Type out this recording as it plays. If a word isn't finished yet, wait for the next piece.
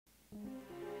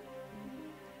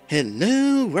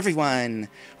Hello everyone!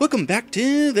 Welcome back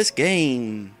to this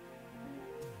game!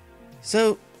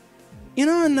 So, you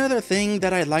know another thing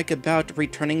that I like about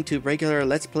returning to regular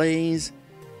Let's Plays?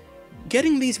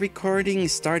 Getting these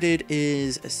recordings started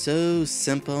is so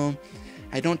simple.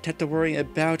 I don't have to worry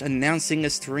about announcing a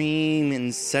stream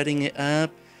and setting it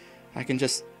up. I can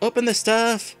just open the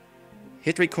stuff,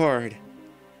 hit record.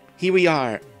 Here we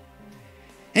are.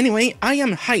 Anyway, I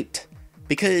am hyped,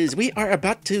 because we are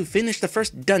about to finish the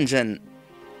first dungeon.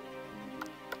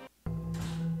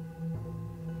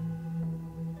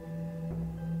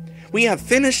 We have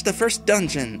finished the first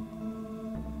dungeon.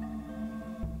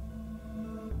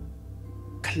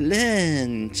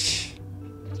 Clench.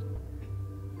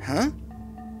 Huh?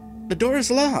 The door is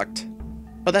locked.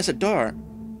 Oh, that's a door.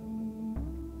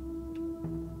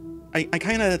 I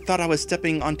kind of thought I was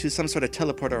stepping onto some sort of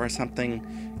teleporter or something.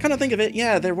 Kind of think of it,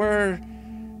 yeah, there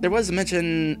was a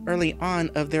mention early on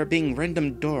of there being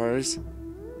random doors.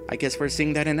 I guess we're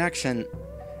seeing that in action.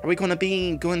 Are we going to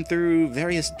be going through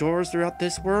various doors throughout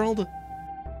this world?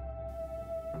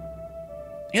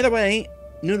 Either way,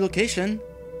 new location.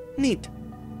 Neat.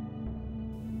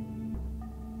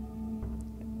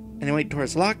 Anyway, door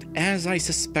is locked, as I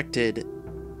suspected.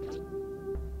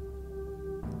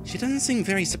 She doesn't seem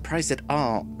very surprised at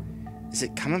all. Is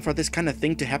it common for this kind of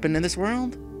thing to happen in this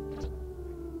world?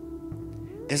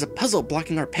 There's a puzzle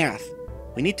blocking our path.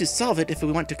 We need to solve it if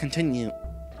we want to continue.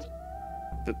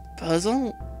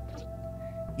 Puzzle?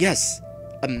 Yes,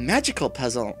 a magical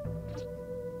puzzle.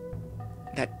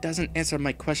 That doesn't answer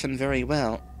my question very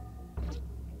well.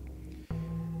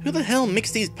 Who the hell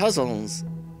makes these puzzles?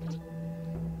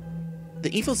 The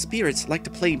evil spirits like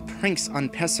to play pranks on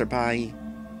passersby.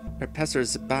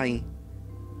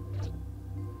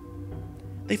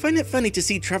 They find it funny to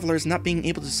see travelers not being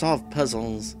able to solve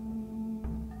puzzles.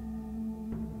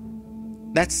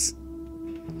 That's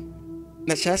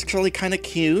actually kind of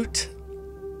cute.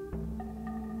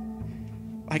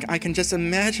 Like, I can just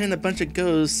imagine a bunch of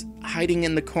ghosts hiding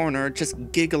in the corner, just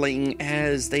giggling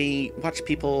as they watch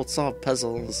people solve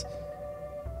puzzles.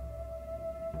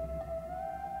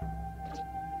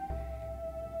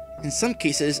 In some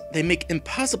cases, they make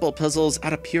impossible puzzles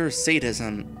out of pure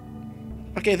sadism.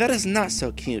 Okay, that is not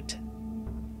so cute.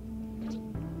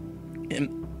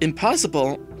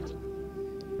 Impossible?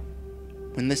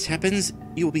 When this happens,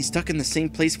 you will be stuck in the same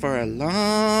place for a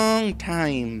long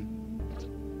time.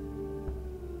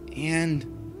 And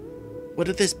what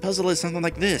if this puzzle is something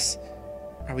like this?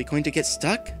 Are we going to get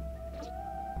stuck?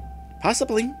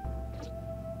 Possibly.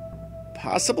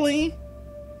 Possibly?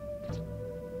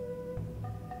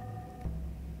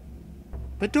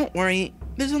 But don't worry,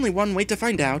 there's only one way to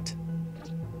find out.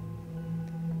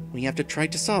 We have to try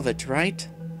to solve it, right?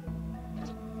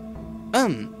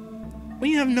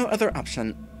 We have no other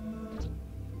option.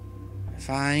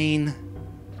 Fine.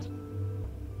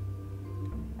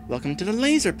 Welcome to the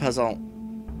laser puzzle.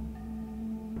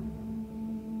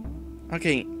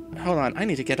 Okay, hold on. I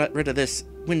need to get rid of this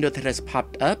window that has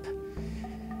popped up.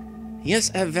 Yes,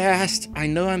 Avast, I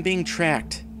know I'm being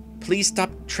tracked. Please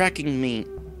stop tracking me.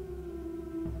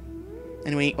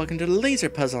 Anyway, welcome to the laser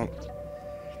puzzle.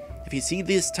 If you see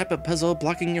this type of puzzle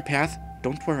blocking your path,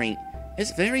 don't worry.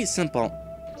 It's very simple.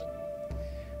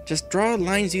 Just draw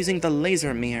lines using the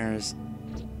laser mirrors.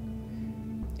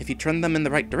 If you turn them in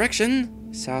the right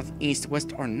direction, south, east,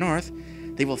 west, or north,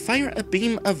 they will fire a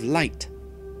beam of light.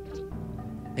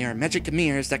 They are magic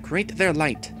mirrors that create their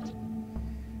light.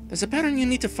 There's a pattern you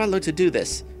need to follow to do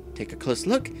this. Take a close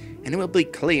look, and it will be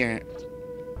clear.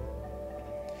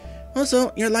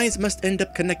 Also, your lines must end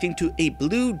up connecting to a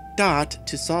blue dot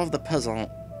to solve the puzzle.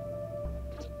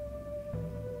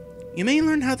 You may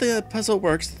learn how the puzzle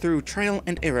works through trial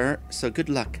and error, so good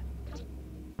luck.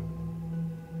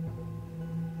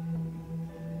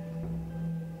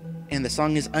 And the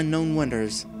song is Unknown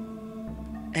Wonders.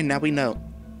 And now we know.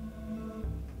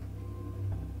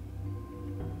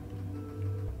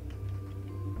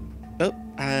 Oh,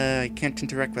 I can't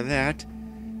interact with that.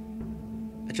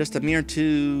 Adjust the mirror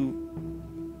to...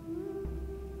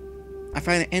 I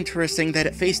find it interesting that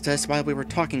it faced us while we were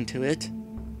talking to it.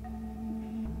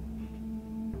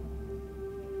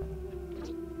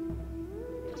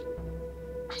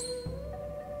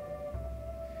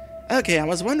 Okay, I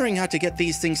was wondering how to get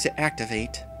these things to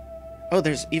activate. Oh,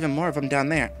 there's even more of them down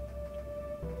there.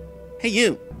 Hey,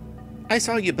 you! I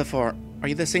saw you before. Are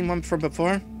you the same one from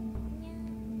before?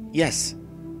 Yes.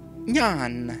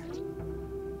 Nyan.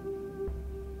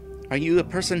 Are you a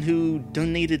person who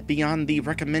donated beyond the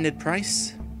recommended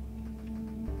price?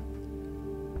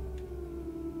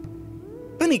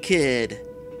 Bunny Kid!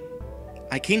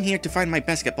 I came here to find my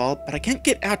basketball, but I can't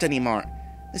get out anymore.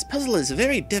 This puzzle is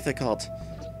very difficult.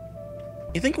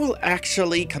 You think we'll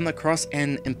actually come across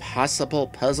an impossible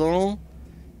puzzle?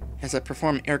 As I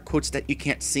perform air quotes that you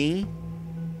can't see?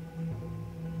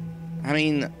 I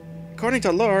mean, according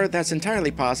to lore, that's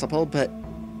entirely possible, but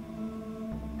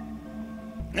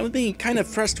it would be kind of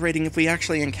frustrating if we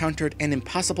actually encountered an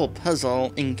impossible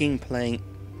puzzle in gameplay.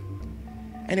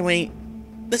 Anyway,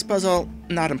 this puzzle,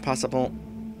 not impossible.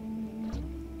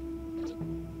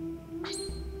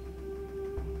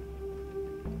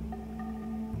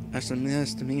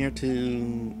 Estimate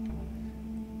to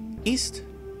east.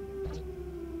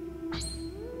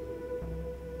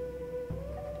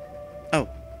 Oh,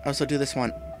 I also do this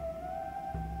one.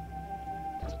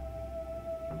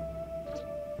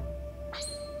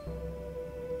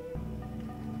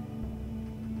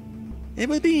 It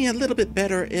would be a little bit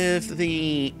better if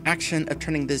the action of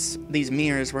turning these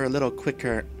mirrors were a little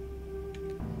quicker.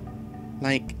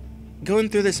 Like, going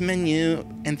through this menu,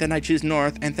 and then I choose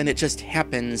north, and then it just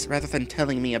happens, rather than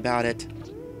telling me about it.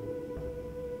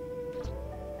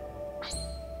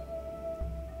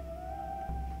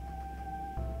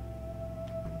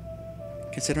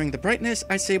 Considering the brightness,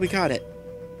 I say we got it.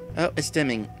 Oh, it's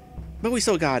dimming. But we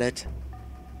still got it.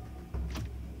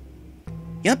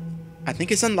 Yep, I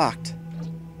think it's unlocked.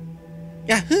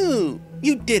 Yahoo!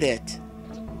 You did it!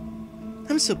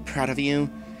 I'm so proud of you.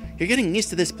 You're getting used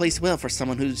to this place well for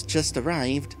someone who's just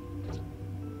arrived.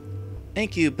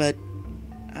 Thank you, but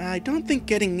I don't think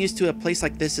getting used to a place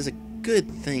like this is a good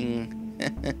thing.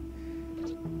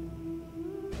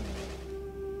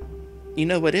 You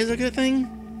know what is a good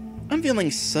thing? I'm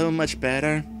feeling so much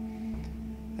better.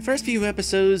 The first few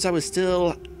episodes, I was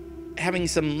still having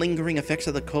some lingering effects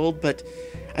of the cold, but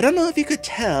I don't know if you could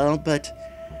tell, but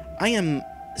I am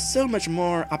so much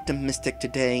more optimistic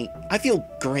today. I feel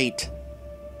great.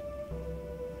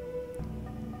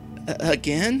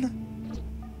 Again?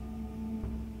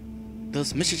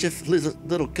 Those mischievous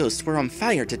little ghosts were on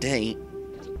fire today.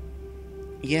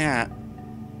 Yeah,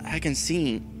 I can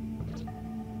see.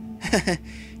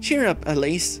 Cheer up,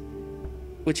 Alayss.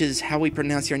 Which is how we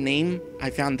pronounce your name.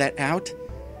 I found that out.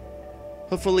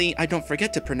 Hopefully, I don't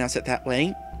forget to pronounce it that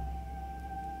way.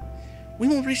 We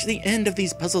will reach the end of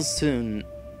these puzzles soon.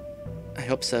 I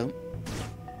hope so.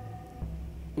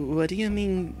 What do you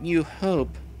mean, you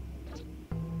hope?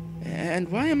 And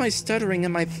why am I stuttering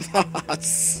in my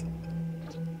thoughts?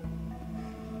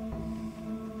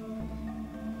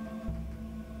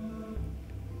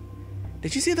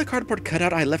 Did you see the cardboard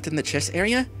cutout I left in the chest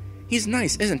area? He's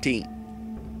nice, isn't he?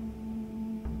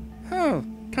 Oh,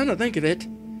 come to think of it,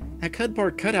 that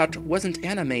cardboard cutout wasn't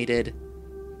animated.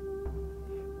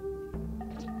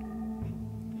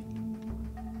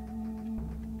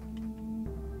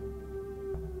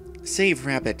 Save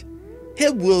Rabbit.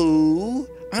 Hello!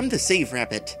 I'm the Save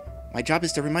Rabbit. My job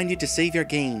is to remind you to save your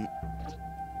game.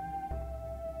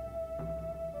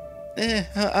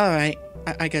 Alright.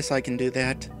 I guess I can do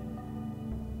that.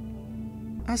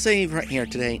 I'll save right here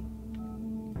today.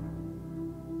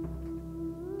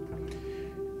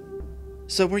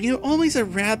 So were you always a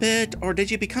rabbit, or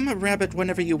did you become a rabbit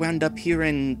whenever you wound up here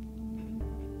in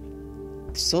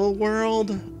Soul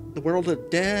World? The World of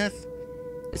Death?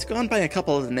 It's gone by a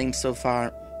couple of names so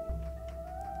far.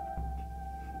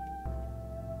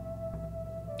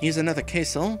 Here's another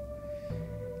Ketzel.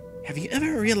 Have you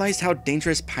ever realized how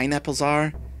dangerous pineapples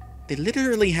are? They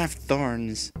literally have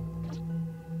thorns.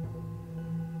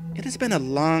 It has been a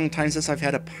long time since I've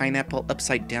had a pineapple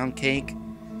upside down cake.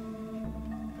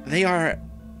 They are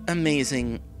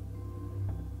amazing.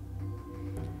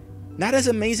 Not as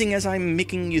amazing as I'm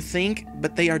making you think,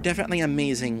 but they are definitely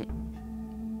amazing.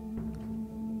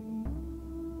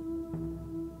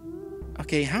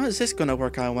 Okay, how is this gonna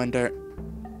work, I wonder?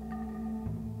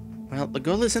 Well, the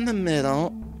goal is in the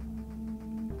middle.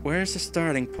 Where's the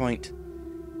starting point?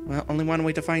 Well, only one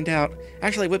way to find out.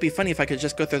 Actually, it would be funny if I could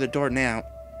just go through the door now.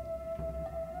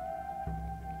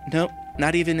 Nope,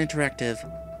 not even interactive.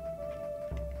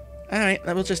 Alright,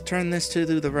 I will just turn this to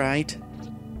the right.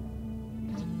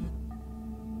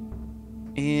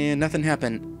 And nothing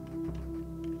happened.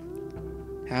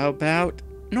 How about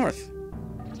north?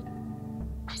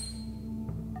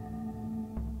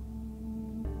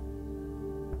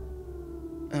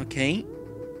 Okay.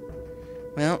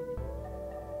 Well,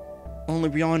 only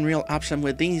one real option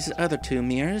with these other two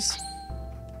mirrors.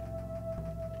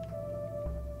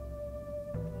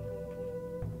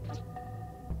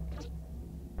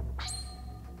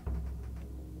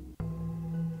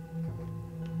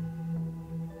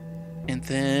 And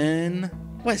then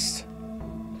west.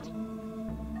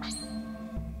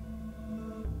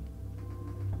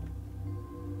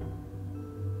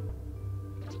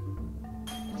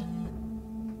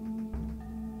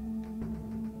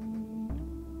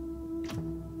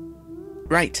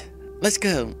 Right, let's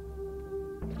go.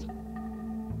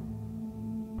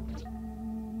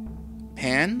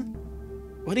 Pan?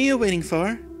 What are you waiting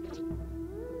for?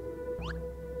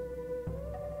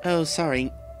 Oh,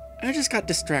 sorry. I just got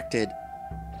distracted.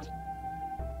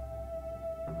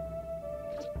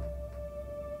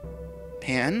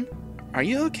 Pan? Are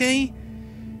you okay?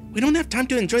 We don't have time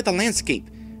to enjoy the landscape.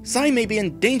 Sai may be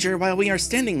in danger while we are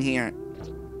standing here.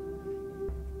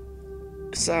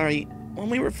 Sorry, when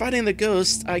we were fighting the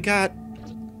ghost, I got...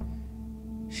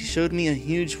 She showed me a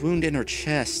huge wound in her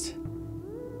chest.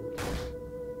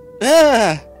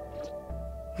 Ah!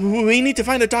 We need to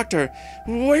find a doctor.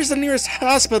 Where's the nearest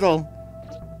hospital?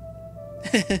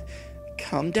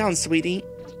 Calm down, sweetie.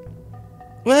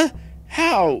 What?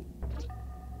 How?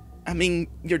 I mean,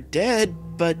 you're dead,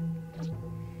 but...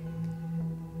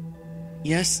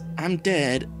 Yes, I'm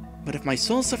dead, but if my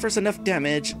soul suffers enough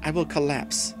damage, I will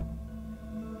collapse.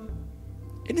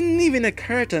 It didn't even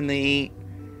occur to me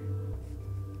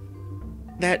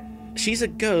that she's a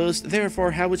ghost,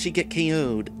 therefore how would she get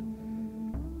KO'd?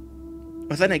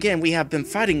 But then again, we have been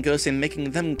fighting ghosts and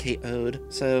making them KO'd,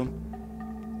 so...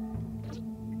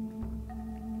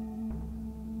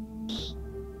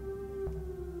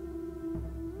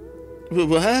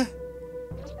 What?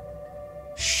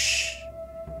 Shh.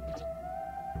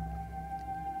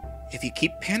 If you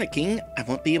keep panicking, I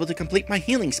won't be able to complete my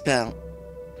healing spell.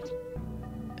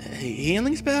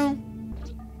 Healing spell?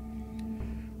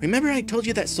 Remember I told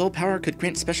you that soul power could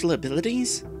grant special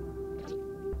abilities?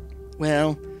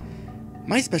 Well,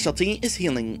 my specialty is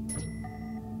healing.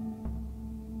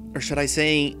 Or should I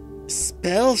say,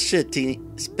 specialty.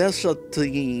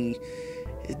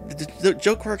 The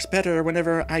joke works better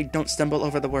whenever I don't stumble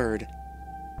over the word.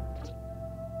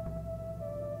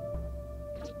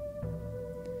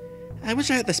 I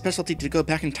wish I had the specialty to go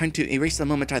back in time to erase the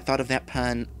moment I thought of that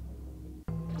pun.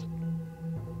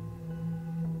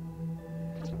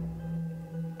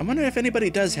 I wonder if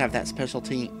anybody does have that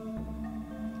specialty.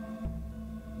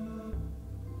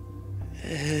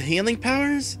 Healing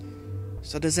powers?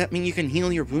 So does that mean you can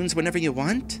heal your wounds whenever you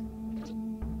want?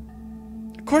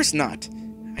 Of course not.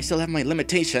 I still have my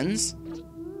limitations.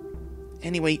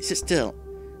 Anyway, sit still.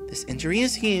 This injury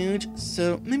is huge,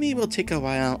 so maybe it will take a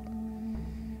while.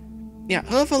 Yeah,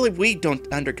 hopefully we don't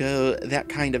undergo that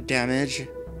kind of damage.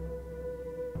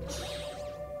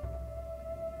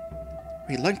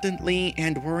 Reluctantly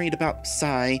and worried about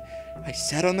Sai, I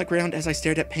sat on the ground as I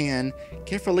stared at Pan,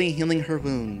 carefully healing her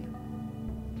wound.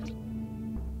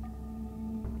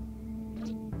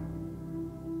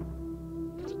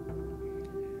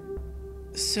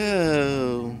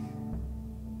 So...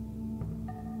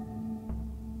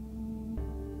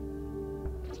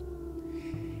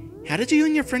 how did you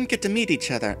and your friend get to meet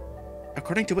each other?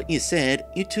 According to what you said,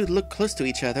 you two look close to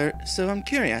each other, so I'm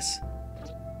curious.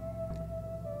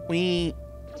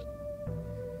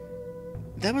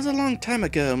 That was a long time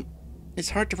ago. It's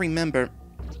hard to remember.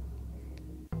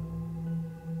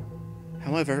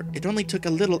 However, it only took a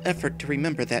little effort to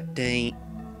remember that day.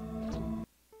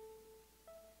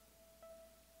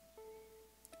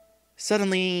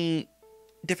 Suddenly,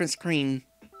 different screen.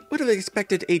 Would have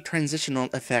expected a transitional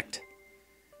effect.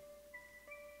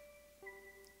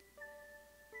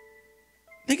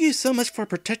 Thank you so much for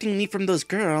protecting me from those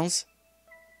girls.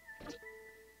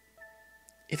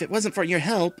 If it wasn't for your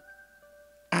help,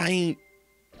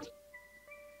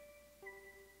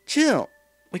 Chill.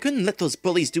 We couldn't let those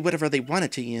bullies do whatever they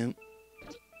wanted to you.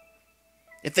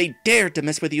 If they dare to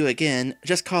mess with you again,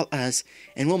 just call us,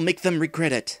 and we'll make them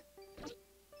regret it.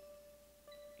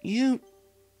 You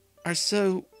are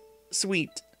so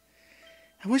sweet.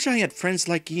 I wish I had friends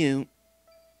like you.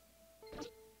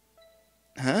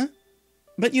 Huh?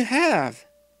 But you have.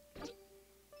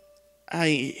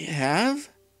 I have?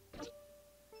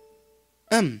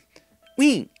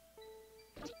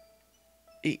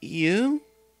 You?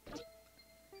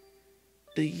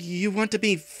 Do you want to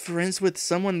be friends with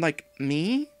someone like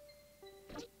me?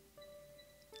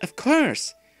 Of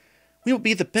course! We will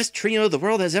be the best trio the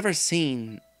world has ever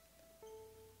seen.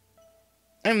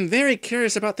 I'm very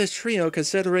curious about this trio,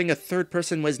 considering a third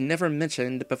person was never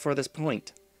mentioned before this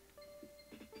point.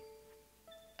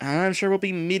 I'm sure we'll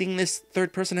be meeting this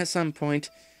third person at some point.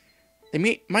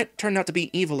 They might turn out to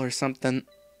be evil or something.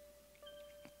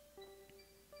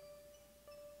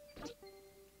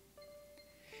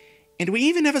 And we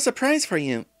even have a surprise for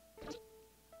you.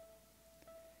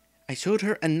 I showed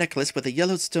her a necklace with a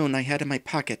yellow stone I had in my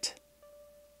pocket.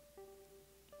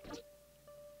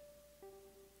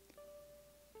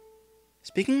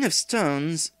 Speaking of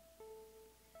stones,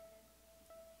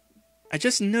 I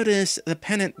just noticed the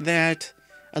pendant that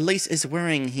Alayss is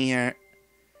wearing here.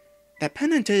 That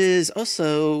pendant is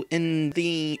also in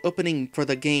the opening for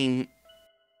the game.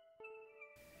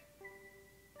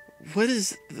 What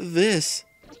is this?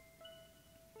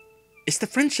 It's the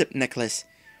friendship necklace.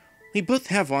 We both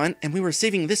have one, and we were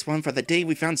saving this one for the day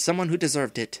we found someone who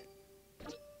deserved it.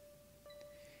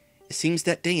 It seems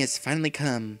that day has finally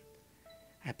come.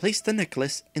 I placed the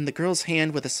necklace in the girl's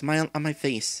hand with a smile on my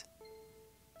face.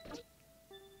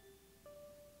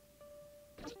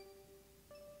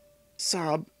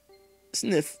 Sob.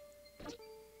 Sniff.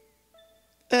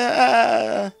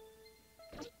 Hey!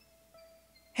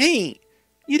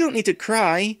 You don't need to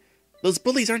cry. Those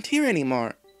bullies aren't here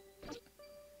anymore.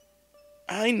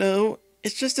 I know.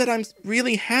 It's just that I'm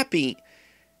really happy.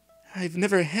 I've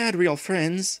never had real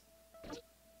friends.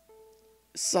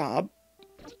 Sob.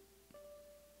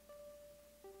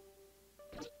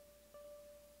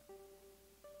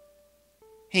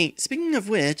 Hey, speaking of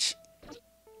which,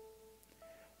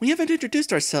 we haven't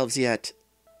introduced ourselves yet.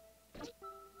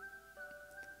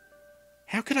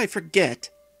 How could I forget?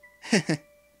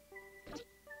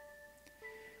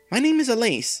 My name is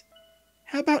Alayss.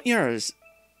 How about yours?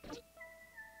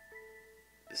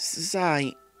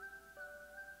 Sigh.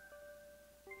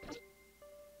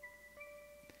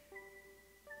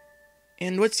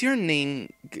 And what's your name,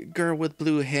 girl with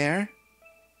blue hair?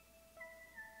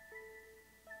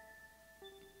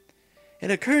 It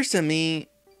occurs to me,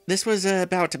 this was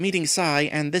about meeting Sai,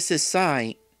 and this is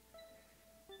Sai.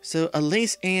 So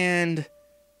Alayss and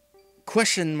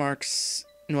question marks.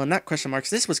 Well, not question marks.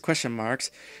 This was question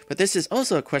marks, but this is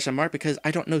also a question mark because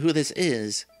I don't know who this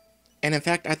is. And in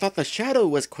fact, I thought the shadow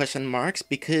was question marks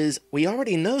because we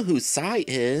already know who Sai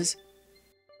is.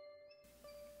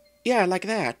 Yeah, like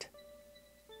that.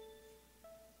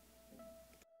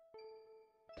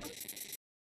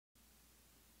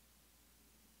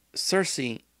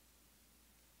 Cersei.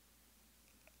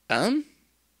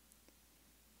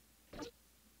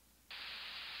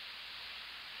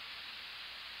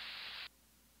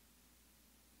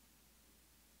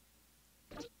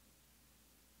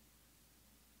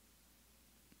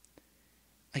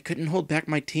 I couldn't hold back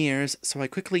my tears, so I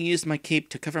quickly used my cape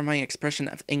to cover my expression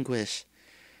of anguish.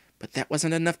 But that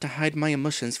wasn't enough to hide my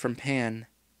emotions from Pan.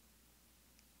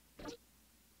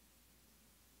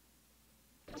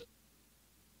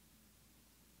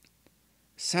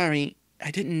 Sorry, I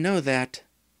didn't know that.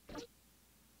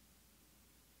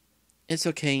 It's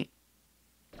okay.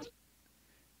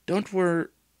 Don't worry.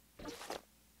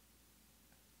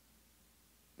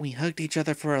 We hugged each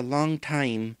other for a long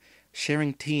time,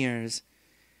 sharing tears.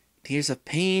 Tears of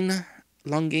pain,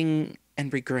 longing,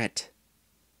 and regret.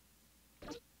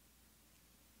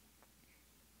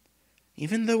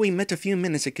 Even though we met a few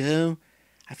minutes ago,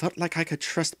 I felt like I could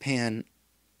trust Pan.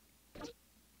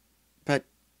 But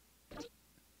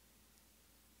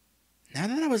now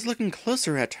that I was looking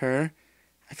closer at her,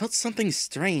 I felt something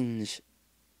strange.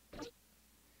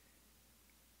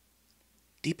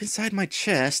 Deep inside my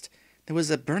chest, there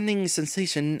was a burning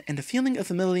sensation and a feeling of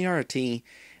familiarity,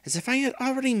 as if I had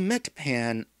already met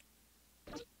Pan.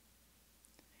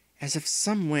 As if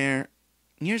somewhere,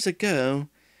 years ago,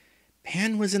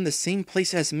 Pan was in the same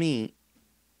place as me.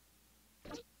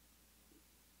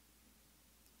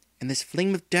 And this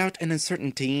flame of doubt and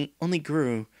uncertainty only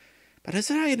grew, but I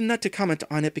decided not to comment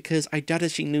on it because I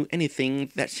doubted she knew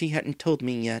anything that she hadn't told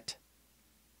me yet.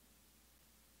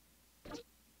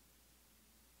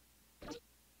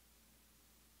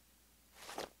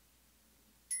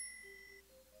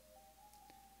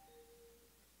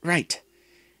 Right.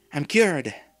 I'm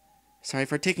cured. Sorry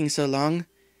for taking so long.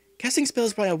 Casting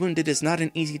spells while wounded is not an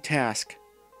easy task.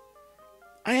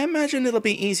 I imagine it'll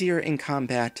be easier in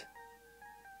combat.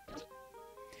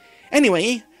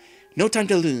 Anyway, no time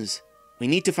to lose. We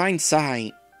need to find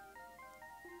Sai.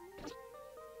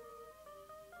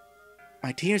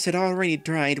 My tears had already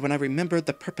dried when I remembered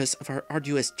the purpose of our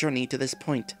arduous journey to this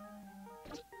point.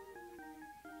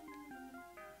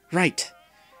 Right.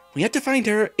 We have to find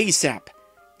her ASAP.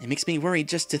 It makes me worried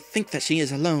just to think that she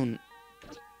is alone.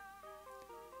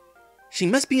 She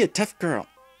must be a tough girl.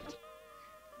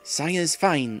 Saya is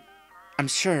fine, I'm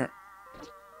sure.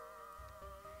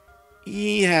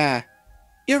 Yeah,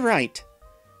 you're right.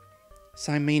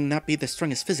 Saya may not be the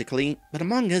strongest physically, but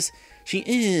among us, she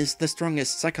is the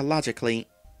strongest psychologically.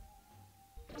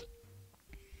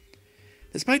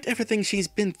 Despite everything she's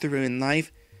been through in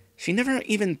life, she never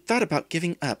even thought about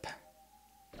giving up.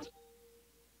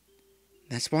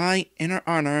 That's why, in her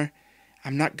honor,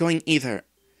 I'm not going either.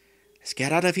 Let's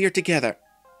get out of here together.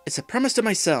 It's a promise to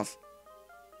myself.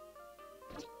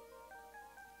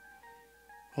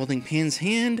 Holding Pan's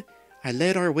hand, I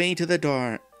led our way to the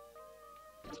door.